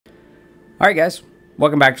Alright guys,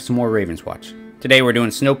 welcome back to some more Ravenswatch. Today we're doing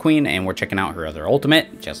Snowqueen and we're checking out her other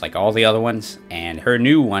ultimate, just like all the other ones, and her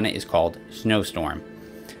new one is called Snowstorm.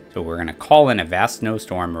 So we're going to call in a vast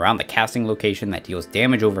snowstorm around the casting location that deals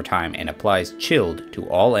damage over time and applies chilled to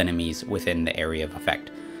all enemies within the area of effect.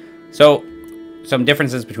 So, some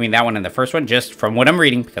differences between that one and the first one, just from what I'm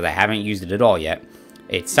reading, because I haven't used it at all yet.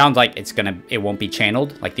 It sounds like it won't be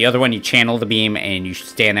channeled. Like the other one, you channel the beam and you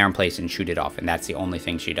stand there in place and shoot it off, and that's the only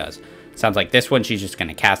thing she does. Sounds like this one, she's just going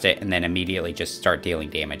to cast it and then immediately just start dealing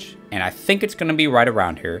damage. And I think it's going to be right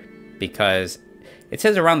around here, because it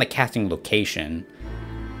says around the casting location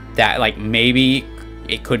that, like, maybe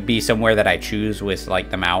it could be somewhere that I choose with, like,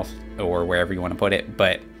 the mouth or wherever you want to put it.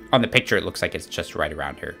 But on the picture, it looks like it's just right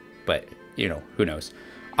around here. But, you know, who knows?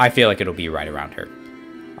 I feel like it'll be right around here.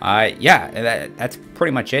 Yeah, that's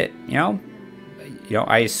pretty much it, you know?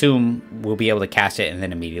 I assume we'll be able to cast it and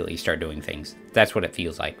then immediately start doing things. That's what it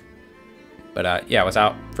feels like. But, yeah,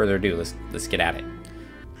 without further ado, let's get at it.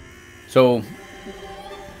 So,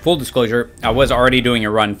 full disclosure, I was already doing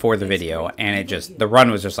a run for the video, and the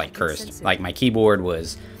run was just, like, cursed. Like, my keyboard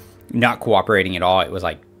was not cooperating at all. It was,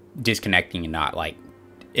 like, disconnecting and not, like,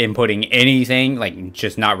 inputting anything, like,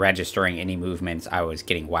 just not registering any movements. I was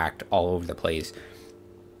getting whacked all over the place.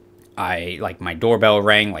 My doorbell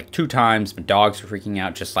rang, like, 2 times. My dogs were freaking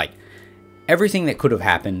out. Just, like, everything that could have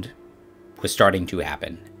happened was starting to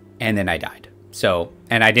happen. And then I died. So,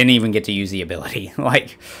 and I didn't even get to use the ability.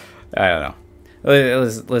 Like, I don't know.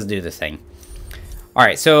 Let's do this thing.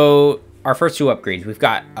 Alright, so our first 2 upgrades. We've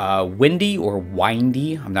got Windy or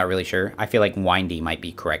Windy. I'm not really sure. I feel like Windy might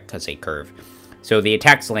be correct because they curve. So the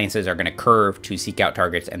attack's lances are going to curve to seek out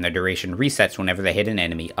targets, and their duration resets whenever they hit an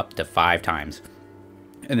enemy up to 5 times.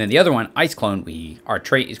 And then the other one, Ice Clone, our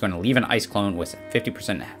trait is going to leave an Ice Clone with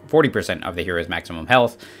 40% of the hero's maximum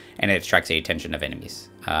health, and it attracts the attention of enemies.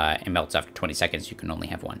 It melts after 20 seconds, you can only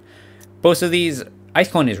have 1. Both of these, Ice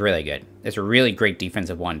Clone is really good. It's a really great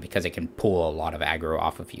defensive one because it can pull a lot of aggro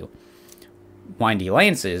off of you. Windy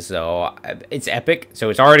Lances, though, it's epic, so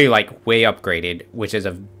it's already, like, way upgraded, which is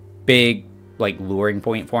a big, like, luring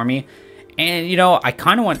point for me. And, you know, I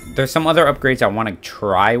kind of want... There's some other upgrades I want to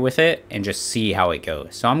try with it and just see how it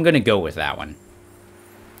goes. So I'm going to go with that one.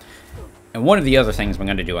 And one of the other things I'm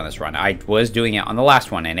going to do on this run, I was doing it on the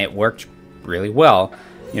last one, and it worked really well.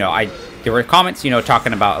 You know, there were comments, you know,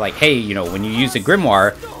 talking about, like, hey, you know, when you use the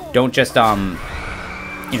Grimoire, don't just,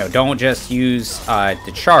 you know, don't just use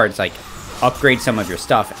the shards, like, upgrade some of your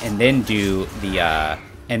stuff and then do the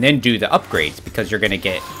upgrades, because you're going to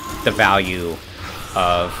get the value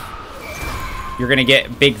of... You're going to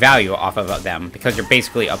get big value off of them because you're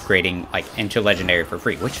basically upgrading, like, into Legendary for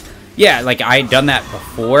free, which, yeah, like, I had done that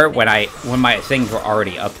before when my things were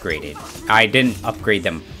already upgraded. I didn't upgrade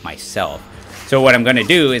them myself. So what I'm going to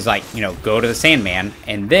do is, like, you know, go to the Sandman,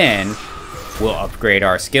 and then we'll upgrade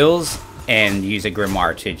our skills and use a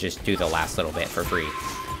Grimoire to just do the last little bit for free.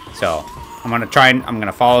 So I'm going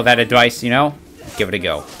to follow that advice, you know, give it a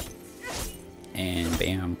go. And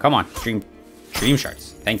bam, come on, Dream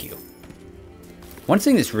Shards, thank you. One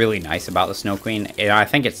thing that's really nice about the Snowqueen, and I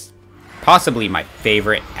think it's possibly my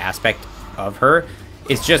favorite aspect of her,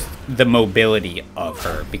 is just the mobility of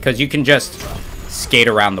her. Because you can just skate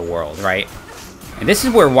around the world, right? And this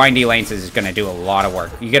is where Windy Lances is going to do a lot of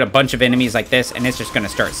work. You get a bunch of enemies like this, and it's just going to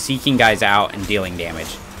start seeking guys out and dealing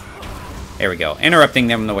damage. There we go. Interrupting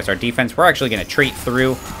them with our defense. We're actually going to trait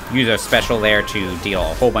through, use our special there to deal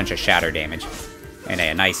a whole bunch of shatter damage. And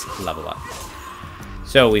a nice level up.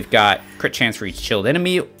 So we've got crit chance for each chilled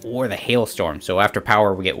enemy or the Hailstorm. So after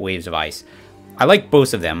power, we get waves of ice. I like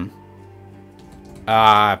both of them.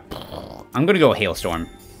 I'm going to go Hailstorm.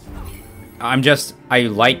 I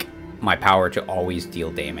like my power to always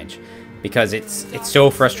deal damage, because it's so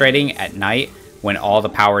frustrating at night when all the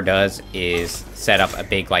power does is set up a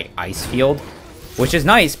big, like, ice field, which is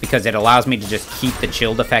nice because it allows me to just keep the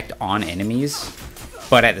chilled effect on enemies.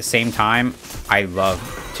 But at the same time, I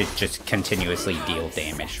love to just continuously deal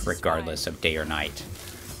damage, regardless of day or night.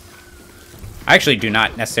 I actually do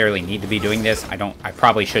not necessarily need to be doing this. I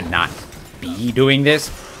probably should not be doing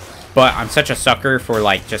this, but I'm such a sucker for,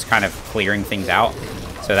 like, just kind of clearing things out.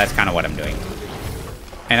 So that's kind of what I'm doing.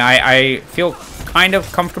 And I feel kind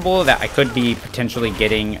of comfortable that I could be potentially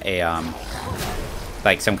getting a,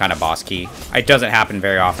 like, some kind of boss key. It doesn't happen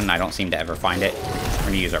very often. I don't seem to ever find it. We're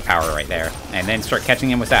going to use our power right there. And then start catching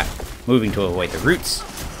him with that. Moving to avoid the roots.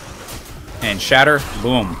 And shatter.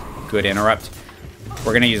 Boom. Good interrupt.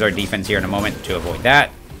 We're going to use our defense here in a moment to avoid that.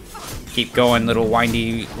 Keep going, little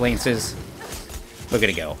Windy Lances. Look at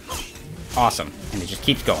it go. Awesome. And it just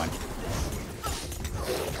keeps going.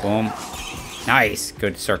 Boom. Nice.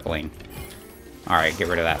 Good circling. Alright, get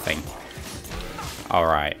rid of that thing.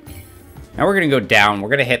 Alright. Now we're going to go down. We're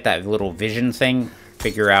going to hit that little vision thing,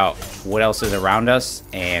 figure out what else is around us,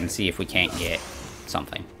 and see if we can't get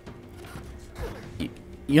something.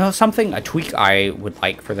 You know something? A tweak I would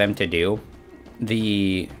like for them to do?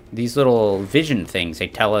 These little vision things, they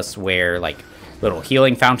tell us where, like, little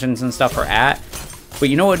healing fountains and stuff are at. But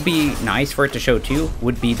you know what would be nice for it to show too?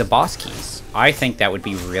 Would be the boss keys. I think that would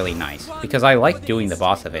be really nice. Because I like doing the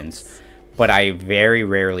boss events, but I very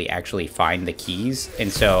rarely actually find the keys.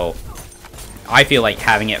 And so I feel like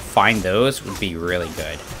having it find those would be really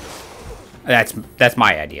good. That's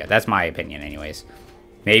my idea. That's my opinion anyways.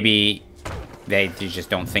 Maybe they just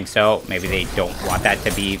don't think so. Maybe they don't want that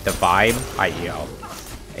to be the vibe. You know,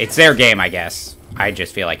 it's their game, I guess. I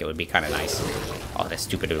just feel like it would be kind of nice. Oh, this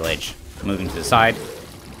stupid village. Moving to the side.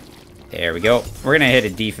 There we go. We're going to hit a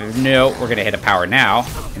defense. No, we're going to hit a power now.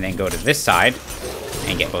 And then go to this side.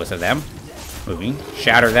 And get both of them. Moving.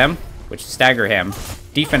 Shatter them. Which stagger him.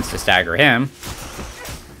 Defense to stagger him.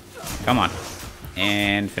 Come on.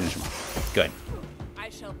 And finish him off. Good.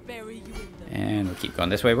 And we'll keep going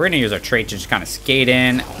this way. We're going to use our trait to just kind of skate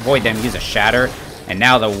in. Avoid them. Use a shatter. And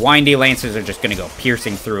now the windy lances are just going to go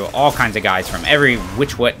piercing through all kinds of guys from every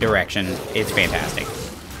which what direction. It's fantastic.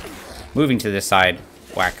 Moving to this side.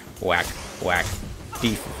 Whack, whack, whack.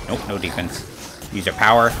 Nope, no defense. Use our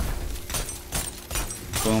power.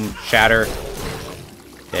 Boom, shatter.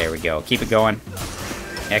 There we go. Keep it going.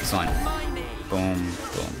 Excellent. Boom,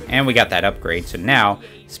 boom. And we got that upgrade. So now,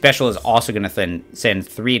 special is also going to send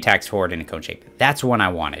 3 attacks forward in a cone shape. That's one I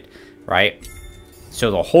wanted, right?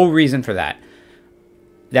 So the whole reason for that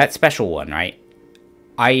special one, right?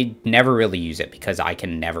 I never really use it because I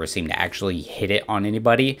can never seem to actually hit it on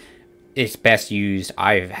anybody. It's best used,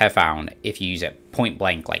 I have found, if you use it point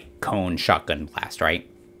blank, like cone shotgun blast, right?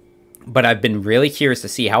 But I've been really curious to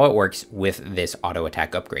see how it works with this auto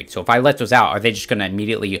attack upgrade. So if I let those out, are they just going to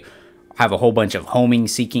immediately have a whole bunch of homing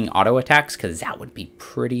seeking auto attacks? Because that would be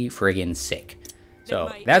pretty friggin' sick.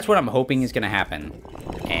 So that's what I'm hoping is going to happen.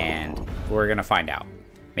 And we're going to find out.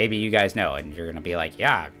 Maybe you guys know and you're going to be like,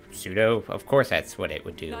 yeah, pseudo, of course that's what it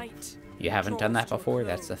would do. You haven't done that before?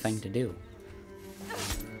 That's the thing to do.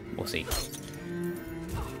 We'll see.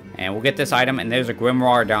 And we'll get this item, and there's a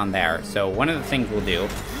Grimoire down there. So one of the things we'll do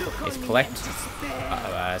is collect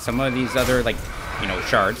some of these other, like, you know,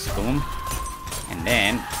 shards. Boom. And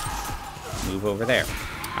then move over there.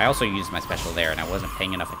 I also used my special there, and I wasn't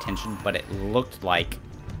paying enough attention, but it looked like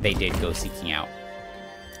they did go seeking out.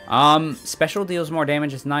 Special deals more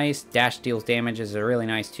damage is nice. Dash deals damage is really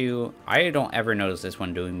nice, too. I don't ever notice this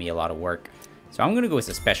one doing me a lot of work. So I'm going to go with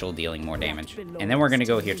the special dealing more damage. And then we're going to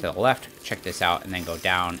go here to the left, check this out, and then go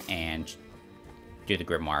down and do the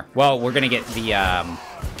Grimoire. Well, we're going to get the,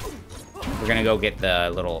 we're going to go get the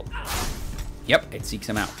little, yep, it seeks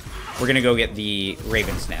him out. We're going to go get the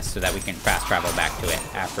Raven's Nest so that we can fast travel back to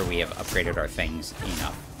it after we have upgraded our things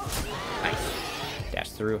enough. Nice.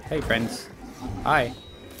 Dash through. Hey, friends. Hi.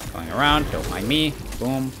 Going around. Don't mind me.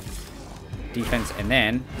 Boom. Defense, and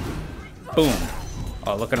then boom.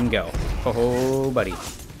 Oh, look at him go. Oh, buddy.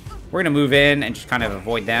 We're going to move in and just kind of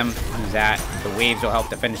avoid them. Use that. The waves will help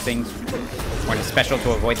to finish things. We're going to special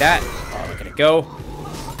to avoid that. Oh, look at it go.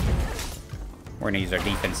 We're going to use our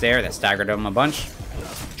defense there. That staggered him a bunch.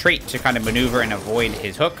 Trait to kind of maneuver and avoid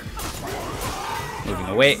his hook. Moving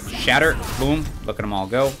away. Shatter. Boom. Look at them all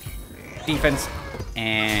go. Defense.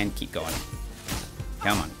 And keep going.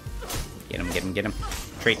 Come on. Get him, get him, get him.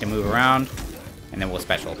 Trait to move around. And then we'll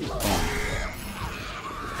special. Boom.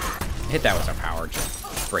 Hit that with our power,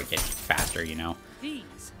 just break it faster, you know.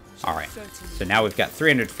 Alright, so now we've got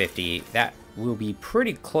 350. That will be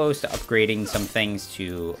pretty close to upgrading some things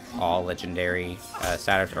to all legendary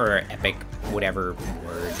status, or epic, whatever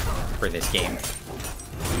word for this game.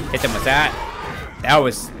 Hit them with that. That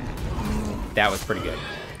was pretty good.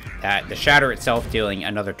 The shatter itself dealing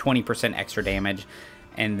another 20% extra damage,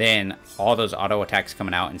 and then all those auto attacks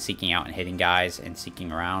coming out and seeking out and hitting guys and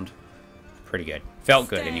seeking around. Pretty good. Felt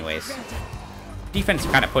good anyways. Defense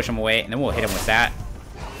kind of push him away, and then we'll hit him with that.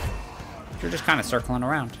 We're just kind of circling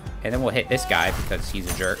around. And then we'll hit this guy because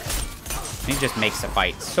he's a jerk. And he just makes the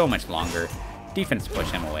fight so much longer. Defense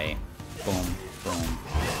push him away. Boom, boom.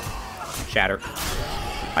 Shatter.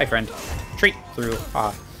 Hi, friend. Treat through.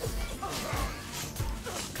 Ah.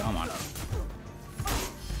 Come on.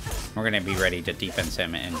 We're going to be ready to defense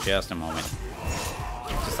him in just a moment.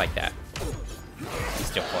 Just like that. He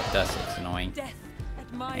still flipped us. It's annoying.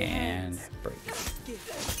 And break.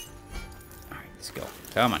 Alright, let's go.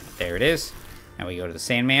 Come on. There it is. Now we go to the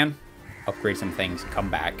Sandman. Upgrade some things.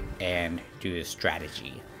 Come back and do the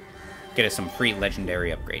strategy. get us some free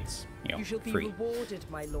legendary upgrades. You know, free. Rewarded,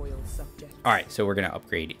 my loyal subjects. All right, so we're gonna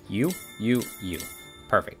upgrade you.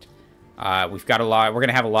 Perfect. We've got a lot. We're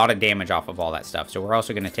gonna have a lot of damage off of all that stuff. So we're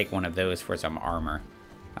also gonna take one of those for some armor,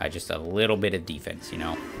 just a little bit of defense, you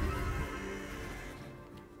know.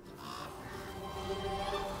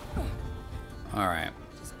 All right,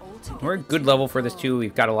 we're a good level for this too.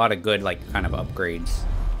 We've got a lot of good like kind of upgrades,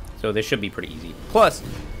 so this should be pretty easy. Plus,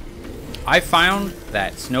 I found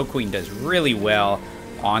that Snowqueen does really well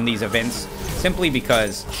on these events simply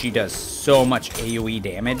because she does so much AoE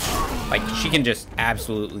damage. Like, she can just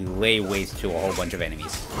absolutely lay waste to a whole bunch of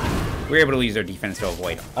enemies. We're able to use our defense to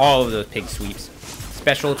avoid all of those pig sweeps,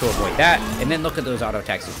 special to avoid that, and then look at those auto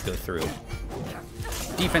attacks that go through.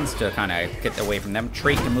 Defense to kind of get away from them,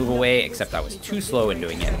 trait to move away, except I was too slow in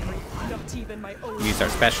doing it. Use our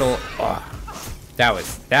special. Oh,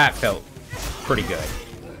 that felt pretty good.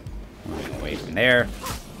 Moving away from there.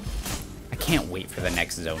 I can't wait for the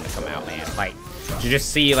next zone to come out, man. Like, to just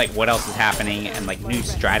see like what else is happening and like new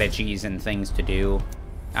strategies and things to do.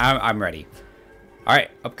 I'm ready. All right,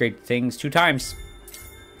 upgrade things 2 times.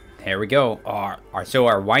 There we go. So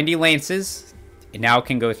our windy lances now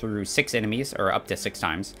can go through 6 enemies, or up to 6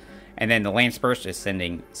 times. And then the lance burst is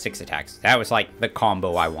sending 6 attacks. That was like the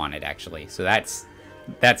combo I wanted, actually. So that's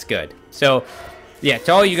good. So yeah,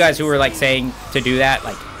 to all you guys who were like saying to do that,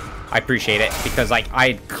 like, I appreciate it, because like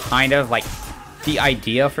I kind of like the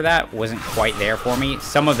idea for that wasn't quite there for me.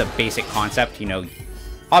 Some of the basic concept, you know,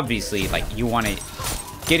 obviously like you want to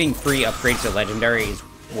getting free upgrades to legendary is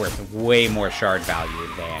worth way more shard value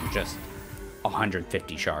than just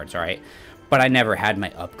 150 shards, right? But I never had my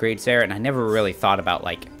upgrades there, and I never really thought about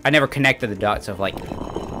like, I never connected the dots of like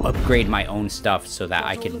upgrade my own stuff so that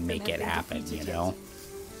I can make it happen, you know?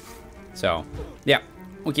 So yeah,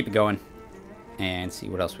 we'll keep it going and see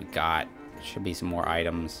what else we got. Should be some more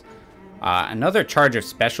items. Another charge of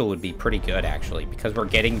special would be pretty good, actually, because we're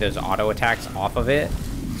getting those auto attacks off of it.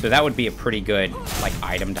 So that would be a pretty good like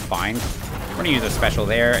item to find. We're gonna use a special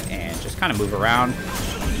there and just kind of move around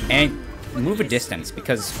and move a distance,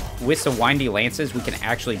 because with the windy lances we can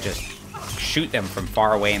actually just shoot them from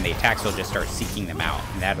far away and the attacks will just start seeking them out,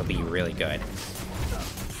 and that'll be really good.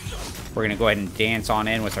 We're gonna go ahead and dance on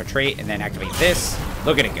in with our trait and then activate this.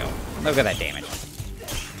 Look at it go. Look at that damage.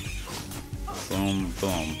 Boom,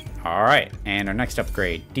 boom. All right, and our next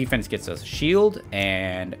upgrade, defense gets us a shield,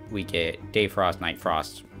 and we get day frost, night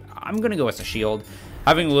frost. I'm gonna go with a shield.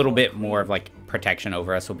 Having a little bit more of like protection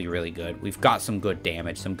over us will be really good. We've got some good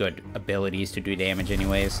damage, some good abilities to do damage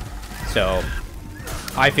anyways. So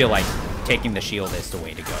I feel like taking the shield is the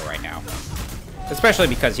way to go right now. Especially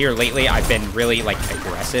because here lately I've been really like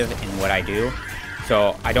aggressive in what I do.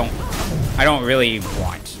 So I don't really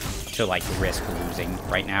want to like risk losing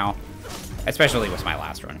right now. Especially with my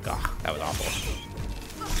last run. God, that was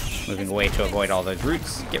awful. Moving away to avoid all those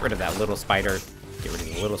roots. Get rid of that little spider. Get rid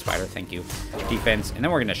of the little spider, thank you. Defense, and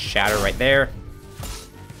then we're gonna shatter right there.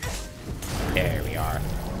 There we are.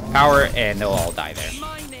 Power, and they'll all die there.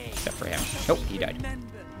 Except for him. Oh, he died.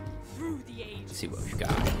 Let's see what we've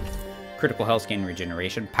got. Critical health gain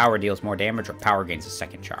regeneration. Power deals more damage, or power gains a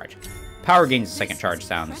second charge. Power gains a second charge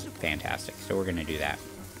sounds fantastic, so we're gonna do that.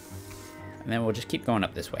 And then we'll just keep going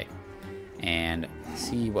up this way and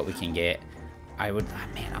see what we can get.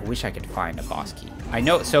 Man, I wish I could find a boss key. I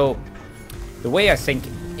know, so the way I think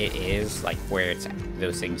it is, like where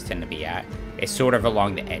those things tend to be at, is sort of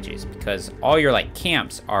along the edges, because all your like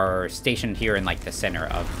camps are stationed here in like the center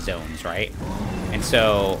of zones, right? And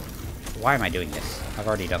so, why am I doing this? I've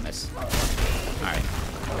already done this. All right,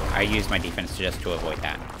 I used my defense just to avoid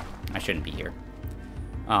that. I shouldn't be here.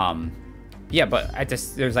 Yeah, but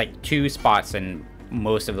there's like 2 spots in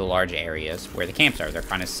most of the large areas where the camps are. They're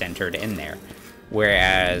kind of centered in there.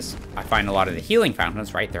 Whereas I find a lot of the healing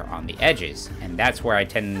fountains, right, they're on the edges. And that's where I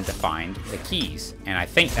tend to find the keys. And I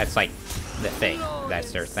think that's like the thing.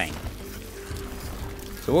 That's their thing.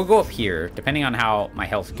 So we'll go up here. Depending on how my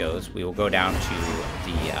health goes, we will go down to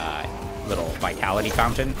the little vitality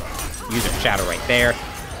fountain. Use our shadow right there.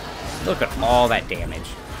 Look at all that damage.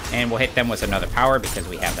 And we'll hit them with another power because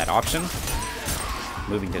we have that option.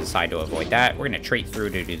 Moving to the side to avoid that. We're going to trait through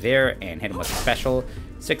to do there and hit him with a special.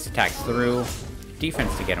 6 attacks through.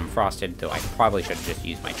 Defense to get him frosted, though I probably should have just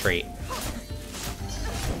used my trait.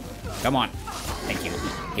 Come on. Thank you.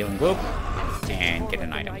 Healing globe. And get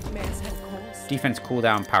an item. Defense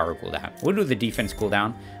cooldown, power cooldown. We'll do the defense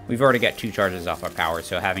cooldown. We've already got 2 charges off our power,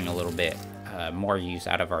 so having a little bit more use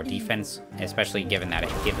out of our defense, especially given that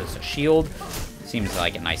it gives us a shield, seems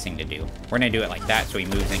like a nice thing to do. We're going to do it like that, so he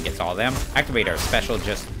moves and gets all of them. Activate our special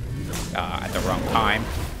just at the wrong time.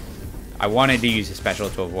 I wanted to use a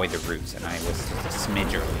special to avoid the roots, and I was just a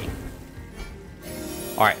smidge early.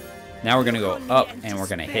 Alright, now we're going to go up, and we're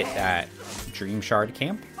going to hit that Dream Shard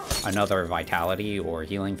camp. Another Vitality or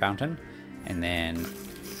Healing Fountain. And then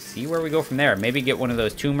see where we go from there. Maybe get one of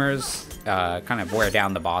those tumors, kind of wear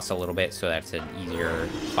down the boss a little bit so that's an easier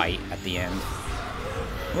fight at the end.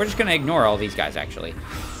 We're just going to ignore all these guys, actually.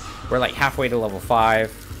 We're like halfway to level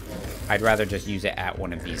 5. I'd rather just use it at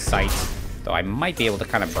one of these sites, though I might be able to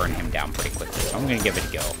kind of burn him down pretty quickly. So I'm going to give it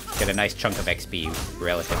a go. Get a nice chunk of XP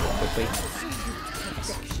relatively quickly.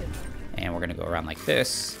 Nice. And we're going to go around like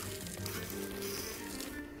this.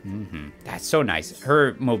 That's so nice.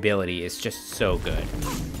 Her mobility is just so good.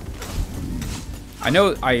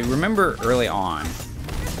 I remember early on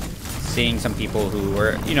seeing some people who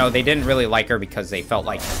were, you know, they didn't really like her because they felt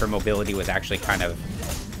like her mobility was actually kind of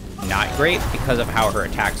not great because of how her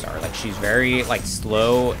attacks are. Like, she's very, like,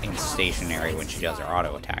 slow and stationary when she does her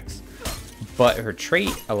auto attacks. But her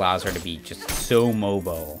trait allows her to be just so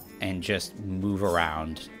mobile and just move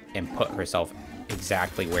around and put herself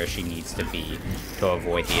exactly where she needs to be to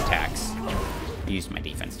avoid the attacks. I used my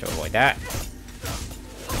defense to avoid that.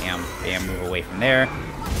 Bam, bam, move away from there.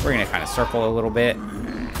 We're gonna kind of circle a little bit.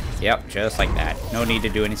 Yep, just like that. No need to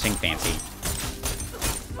do anything fancy.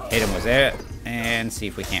 Hit him with it, and see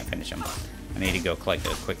if we can't finish him. I need to go collect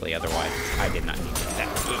those quickly, otherwise I did not need that.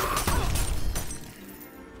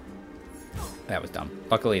 That was dumb.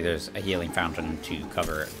 Luckily, there's a healing fountain to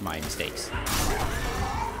cover my mistakes.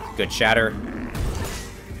 Good shatter.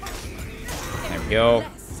 There we go.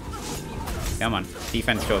 Come on.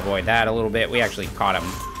 Defense to avoid that a little bit. We actually caught him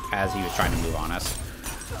as he was trying to move on us.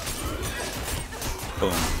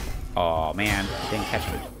 Boom. Oh, man. Didn't catch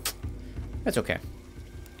him. That's okay.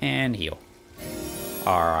 And heal.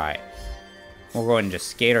 Alright. We'll go ahead and just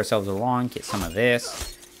skate ourselves along, get some of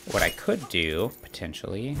this. What I could do,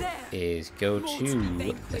 potentially, is go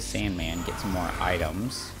to the Sandman, get some more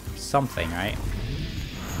items. Something, right?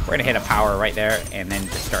 We're gonna hit a power right there, and then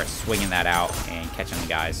just start swinging that out and catching the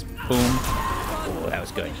guys. Boom. Oh, that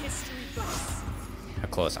was good. How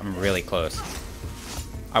close? I'm really close.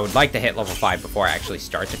 I would like to hit level 5 before I actually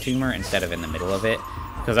start the tumor instead of in the middle of it,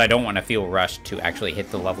 because I don't want to feel rushed to actually hit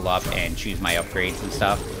the level up and choose my upgrades and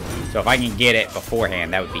stuff. So if I can get it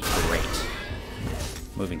beforehand, that would be great.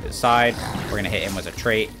 Moving to the side, we're gonna hit him with a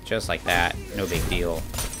trait, just like that. No big deal.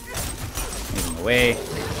 Moving away.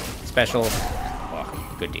 Special.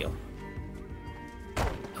 Oh, good deal.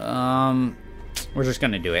 We're just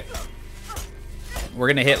gonna do it. We're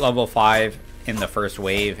gonna hit level 5 in the first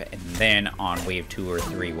wave, and then on wave 2 or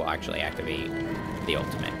 3, we'll actually activate the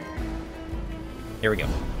ultimate. Here we go.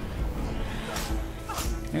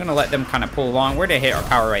 I'm gonna let them kind of pull along. We're gonna hit our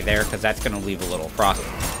power right there, because that's gonna leave a little frost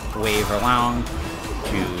wave along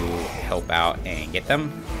to help out and get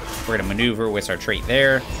them. We're gonna maneuver with our trait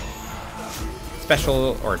there.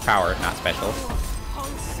 Special, or power, not special.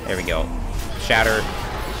 There we go. Shatter.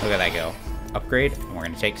 Look at that go. Upgrade, and we're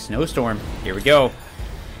gonna take Snowstorm. Here we go.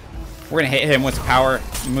 We're gonna hit him with power,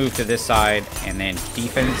 move to this side, and then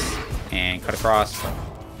defense, and cut across.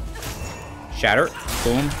 Shatter.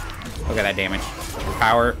 Boom. Look at that damage.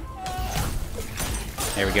 Power.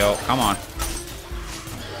 There we go. Come on.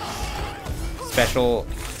 Special,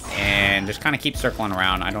 and just kind of keep circling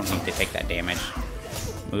around. I don't need to take that damage.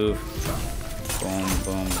 Move. Boom,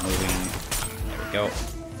 boom, moving. There we go.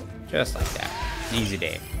 Just like that. Easy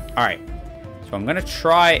day. Alright. So I'm going to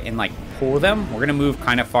try and, like, pull them. We're going to move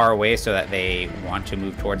kind of far away so that they want to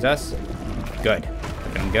move towards us. Good.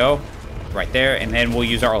 Let them go. Right there. And then we'll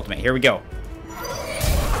use our ultimate. Here we go.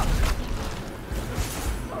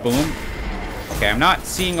 Boom. Okay, I'm not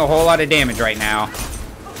seeing a whole lot of damage right now.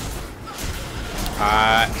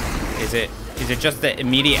 Is it just the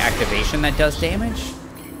immediate activation that does damage?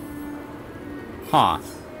 Huh.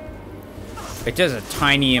 It does a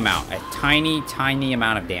tiny amount. A tiny, tiny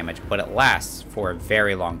amount of damage, but it lasts for a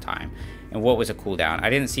very long time. And what was a cooldown? I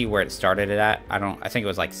didn't see where it started it at. I think it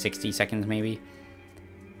was like 60 seconds maybe.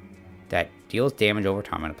 That deals damage over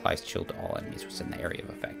time and applies chill to all enemies within the area of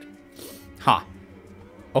effect. Huh.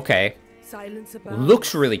 Okay.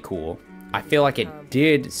 Looks really cool. I feel like it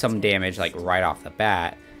did some damage like right off the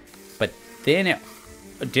bat, but then it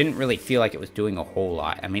didn't really feel like it was doing a whole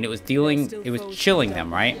lot. I mean, it was chilling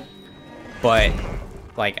them, right? But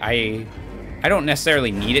like I don't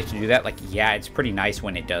necessarily need it to do that. Like, yeah, it's pretty nice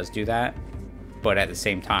when it does do that, but at the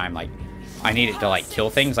same time, like, I need it to like kill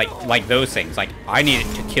things, like those things. Like, I need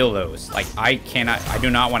it to kill those. Like, I do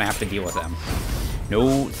not want to have to deal with them.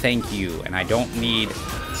 No, thank you. And I don't need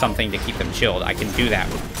something to keep them chilled. I can do that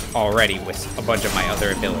already with a bunch of my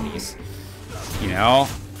other abilities. You know?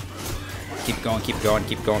 Keep going, keep going,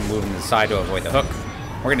 keep going. Moving to the side to avoid the hook.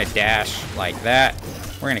 We're going to dash like that.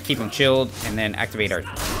 We're going to keep him chilled and then activate our,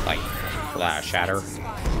 like, shatter.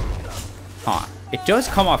 Huh. It does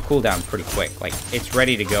come off cooldown pretty quick. Like, it's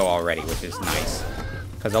ready to go already, which is nice.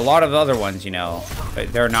 Because a lot of the other ones, you know,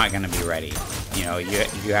 they're not going to be ready. You know,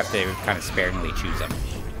 you have to kind of sparingly choose them.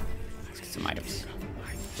 Let's get some items.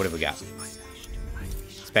 What have we got?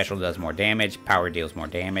 Special does more damage. Power deals more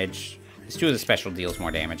damage. Let's do the special deals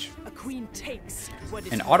more damage. A queen takes what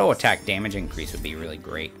is An auto attack damage increase would be really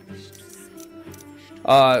great.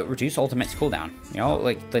 Reduce ultimate's cooldown. You know,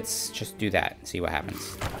 like, let's just do that and see what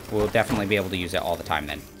happens. We'll definitely be able to use it all the time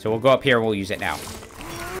then. So we'll go up here and we'll use it now.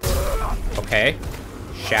 Okay.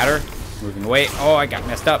 Shatter. Moving away. Oh, I got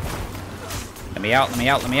messed up. Let me out, let me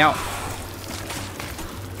out, let me out.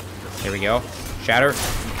 There we go. Shatter.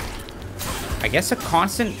 I guess a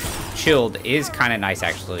constant chilled is kind of nice,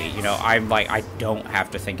 actually. You know, I'm like, I don't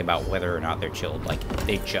have to think about whether or not they're chilled. Like,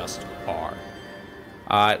 they just are.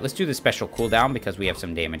 Let's do the special cooldown because we have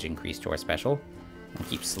some damage increase to our special. We'll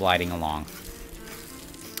keep sliding along.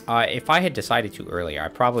 If I had decided to earlier, I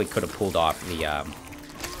probably could have pulled off the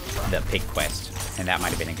pig quest, and that might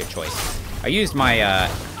have been a good choice. I used my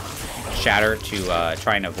shatter to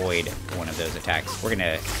try and avoid one of those attacks. We're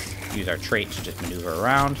gonna use our trait to just maneuver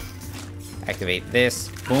around. Activate this.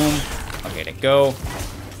 Boom. Okay, to go.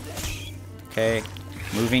 Okay.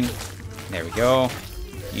 Moving. There we go.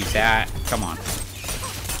 Use that. Come on.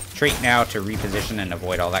 Trait now to reposition and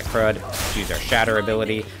avoid all that crud. Use our shatter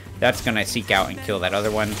ability. That's going to seek out and kill that other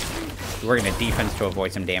one. We're going to defense to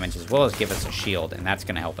avoid some damage as well as give us a shield. And that's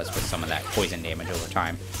going to help us with some of that poison damage over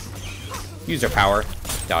time. Use our power.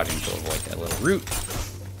 Dodging to avoid that little root.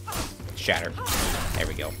 Shatter. There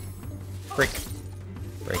we go. Break.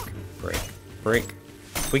 Break. Break. Break.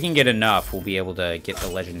 If we can get enough, we'll be able to get the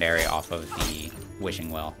legendary off of the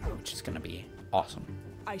wishing well, which is going to be awesome.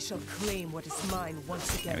 I shall claim what is mine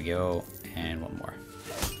once again. There we go. And one more.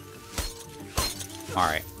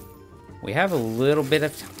 Alright. We have a little bit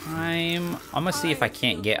of time. I'm going to see if I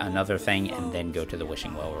can't get another thing and then go to the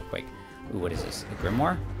wishing well real quick. Ooh, what is this? A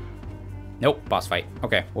grimoire? Nope. Boss fight.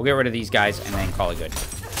 Okay. We'll get rid of these guys and then call it good.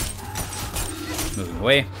 Moving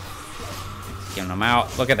away. Giving them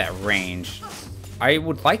out. Look at that range. I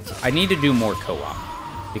need to do more co-op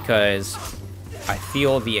because I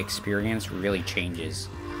feel the experience really changes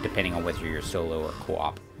depending on whether you're solo or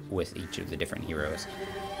co-op with each of the different heroes.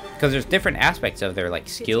 Because there's different aspects of their like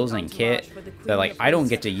skills and kit that like I don't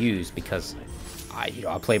get to use because I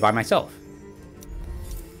play by myself.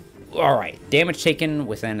 All right, damage taken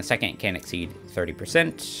within a second can exceed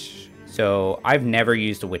 30%. So I've never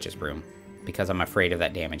used a witch's broom because I'm afraid of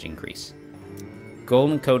that damage increase.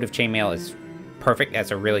 Golden Coat of Chainmail is perfect. That's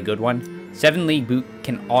a really good one. 7 League Boot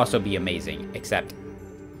can also be amazing, except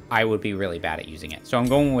I would be really bad at using it. So I'm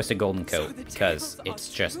going with the Golden Coat because it's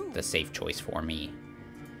just the safe choice for me.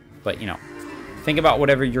 But, you know, think about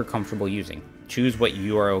whatever you're comfortable using. Choose what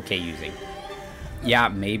you are okay using. Yeah,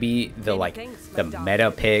 maybe the meta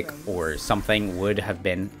pick or something would have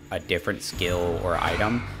been a different skill or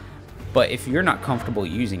item. But if you're not comfortable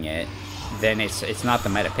using it, then it's not the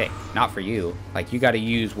meta pick. Not for you. Like, you got to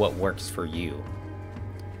use what works for you.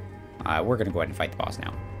 We're going to go ahead and fight the boss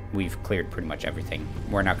now. We've cleared pretty much everything.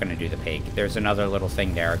 We're not going to do the pig. There's another little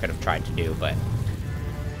thing there I could have tried to do, but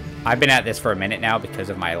I've been at this for a minute now because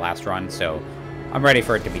of my last run, so I'm ready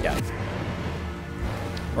for it to be done.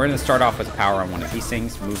 We're going to start off with a power on one of these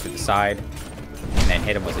things, move to the side, and then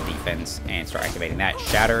hit him with a defense and start activating that.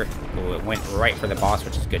 Shatter. Ooh, it went right for the boss,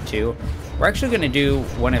 which is good too. We're actually going to do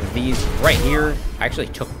one of these right here. I actually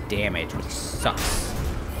took damage, which sucks.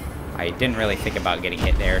 I didn't really think about getting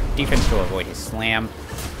hit there. Defense to avoid his slam.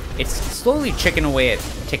 It's slowly ticking away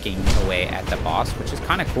at the boss, which is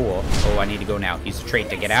kind of cool. Oh, I need to go now. Use the trait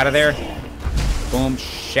to get out of there. Boom.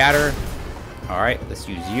 Shatter. Alright, let's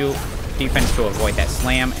use you. Defense to avoid that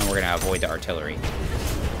slam, and we're going to avoid the artillery.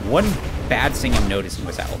 One bad thing I'm noticing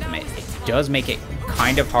with that ultimate, it does make it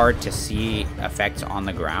kind of hard to see effects on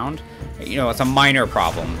the ground. You know, it's a minor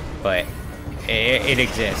problem, but it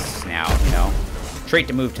exists now, you know. Trait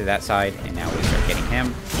to move to that side, and now we start getting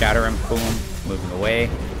him. Shatter him. Boom. Moving away.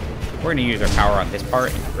 We're going to use our power on this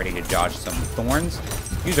part and get ready to dodge some thorns.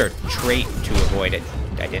 Use our trait to avoid it.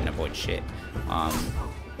 I didn't avoid shit.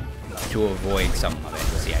 To avoid some of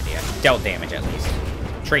it was the idea. Dealt damage at least.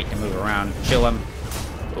 Trait to move around. Chill him.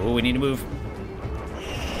 Oh, we need to move.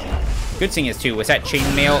 Good thing is, too, with that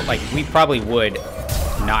chainmail, like, we probably would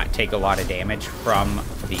not take a lot of damage from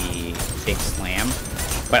the big slam.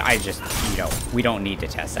 But I just, you know, we don't need to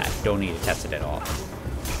test that. Don't need to test it at all.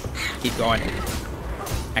 Keep going.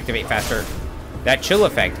 Activate faster. that chill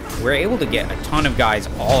effect, we're able to get a ton of guys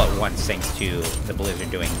all at once thanks to the Blizzard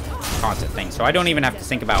doing constant things. So I don't even have to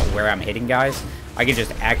think about where I'm hitting guys. I can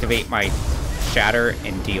just activate my shatter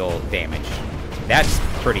and deal damage. That's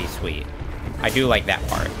pretty sweet. I do like that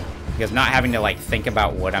part, because not having to like think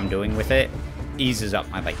about what I'm doing with it eases up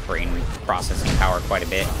my like brain processing power quite a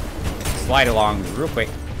bit. Slide along real quick,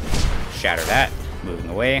 shatter that, moving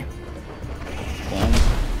away. Boom.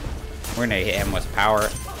 We're gonna hit him with power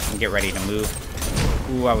and get ready to move.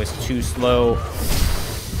 Ooh, I was too slow.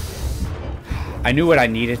 I knew what I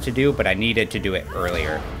needed to do, but I needed to do it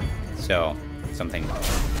earlier. So something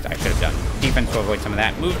I should have done. Defense to avoid some of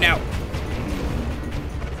that. Move now.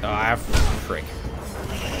 Ah, frick.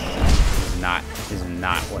 This is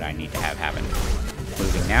not what I need to have happen.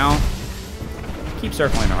 Moving now. Keep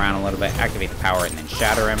circling around a little bit. Activate the power and then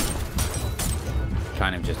shatter him.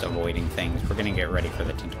 Kind of just avoiding things. We're gonna get ready for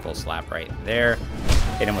the tentacle slap right there.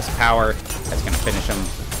 Hit him with some power. That's gonna finish him.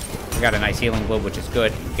 We got a nice healing globe, which is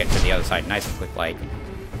good. Get to the other side nice and quick, like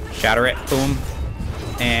shatter it. Boom.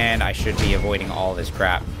 And I should be avoiding all this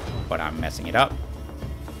crap, but I'm messing it up.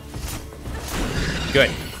 Good.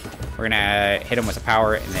 We're gonna hit him with a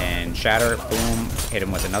power and then shatter. Boom. Hit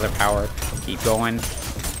him with another power. Keep going.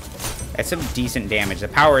 That's some decent damage. The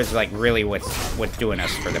power is like really what's doing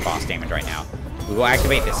us for the boss damage right now. We will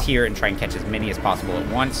activate this here and try and catch as many as possible at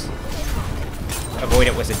once. Avoid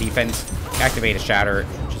it with a defense. Activate a shatter.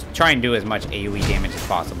 Just try and do as much AoE damage as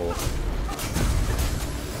possible.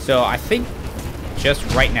 So I think just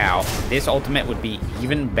right now, this ultimate would be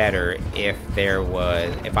even better if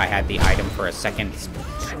I had the item for a second,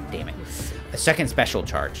 God damn it, a second special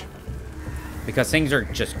charge. Because things are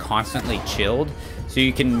just constantly chilled, so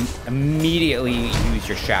you can immediately use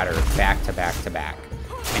your shatter back to back to back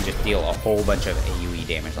and just deal a whole bunch of AoE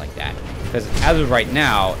damage like that. Because as of right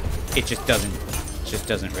now, it just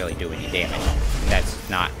doesn't really do any damage. That's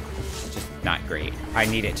just not great. I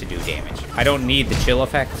need it to do damage. I don't need the chill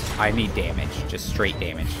effect. I need damage, just straight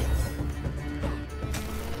damage.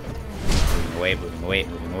 Moving away, moving away,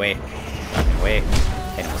 moving away, moving away.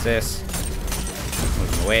 Hitting with this.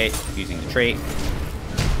 Moving away, using the trait.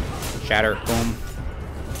 Shatter, boom.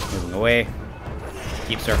 Moving away.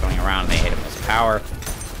 Keep circling around, and they hit him with power.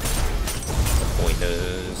 Avoid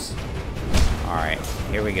those. Alright,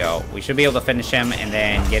 here we go. We should be able to finish him and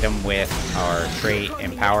then get him with our trait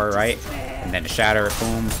and power, right? And then a shatter,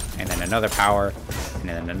 boom. And then another power. And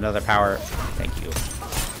then another power. Thank you.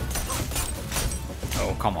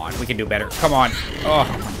 Oh, come on. We can do better. Come on.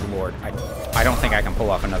 Oh, Lord. I don't think I can pull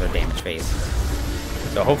off another damage phase.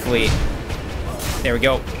 So hopefully... There we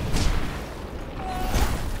go.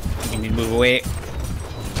 We need to move away.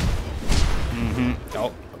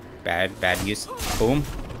 Oh, bad use. Boom.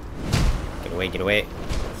 Get away, get away.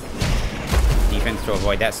 Defense to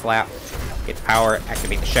avoid that slap. Get the power,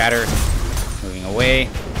 activate the shatter. Moving away.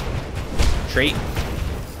 Trait.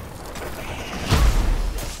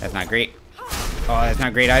 That's not great. Oh, that's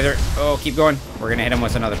not great either. Oh, keep going. We're gonna hit him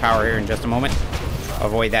with another power here in just a moment.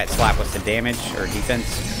 Avoid that slap with the damage or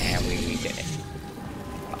defense. And we did it.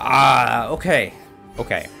 Okay.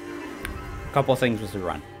 Okay. A couple of things with the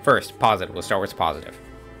run. First, positive. We'll start with positive.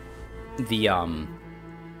 You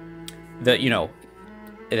know,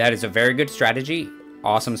 that is a very good strategy.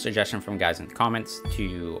 Awesome suggestion from guys in the comments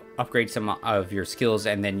to upgrade some of your skills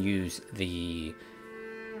and then use the,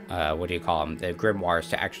 what do you call them? The grimoires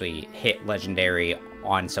to actually hit legendary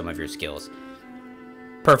on some of your skills.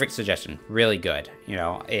 Perfect suggestion. Really good. You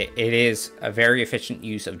know, it is a very efficient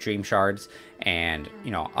use of dream shards, and,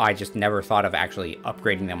 you know, I just never thought of actually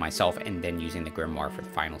upgrading them myself and then using the grimoire for the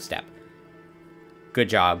final step. Good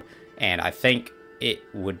job. And I think it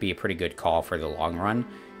would be a pretty good call for the long run.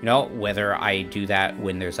 You know, whether I do that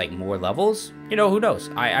when there's like more levels, you know, who knows?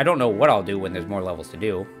 I don't know what I'll do when there's more levels to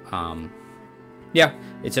do. Yeah,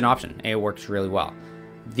 it's an option. It works really well.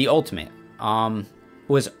 The ultimate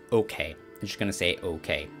was okay. I'm just gonna say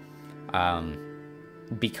okay,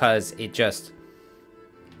 because it just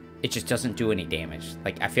doesn't do any damage.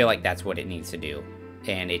 Like, I feel like that's what it needs to do,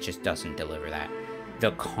 and it just doesn't deliver that. The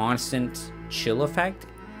constant chill effect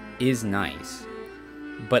is nice,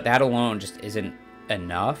 but that alone just isn't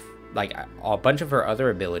enough. Like, a bunch of her other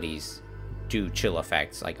abilities do chill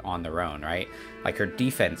effects like on their own, right? Like, her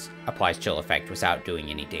defense applies chill effect without doing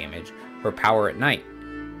any damage. Her power at night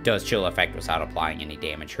does chill effect without applying any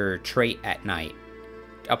damage. Her trait at night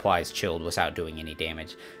applies chilled without doing any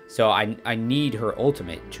damage. So I need her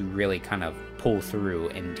ultimate to really kind of pull through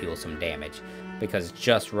and deal some damage, because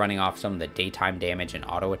just running off some of the daytime damage and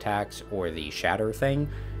auto attacks or the shatter thing,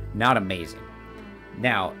 not amazing.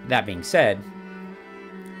 Now, that being said,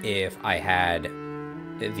 if I had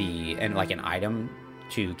and like an item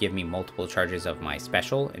to give me multiple charges of my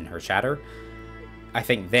special in her shatter, I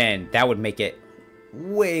think then that would make it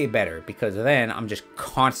way better, because then I'm just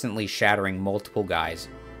constantly shattering multiple guys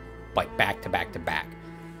like back to back to back.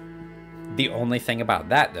 The only thing about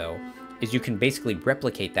that though is you can basically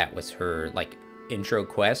replicate that with her like intro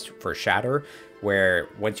quest for shatter, where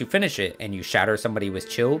once you finish it and you shatter somebody with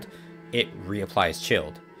chilled, it reapplies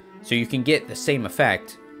chilled, so you can get the same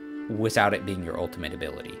effect without it being your ultimate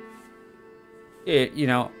ability. You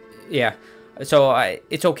know, yeah. So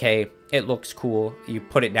it's okay. It looks cool. You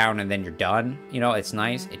put it down and then you're done. You know, it's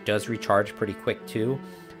nice. It does recharge pretty quick too.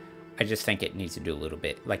 I just think it needs to do a little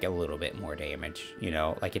bit more damage. You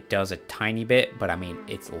know, like it does a tiny bit, but I mean,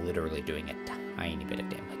 it's literally doing a tiny bit of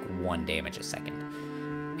damage, like 1 damage a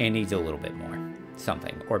second. It needs a little bit more,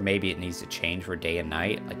 something, or maybe it needs to change for day and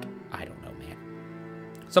night. Like, I don't know, man.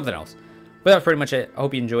 Something else. But that's pretty much it. I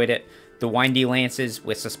hope you enjoyed it. The windy lances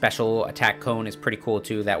with the special attack cone is pretty cool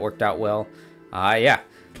too. That worked out well. Yeah.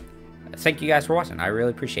 Thank you guys for watching. I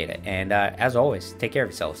really appreciate it. And as always, take care of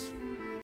yourselves.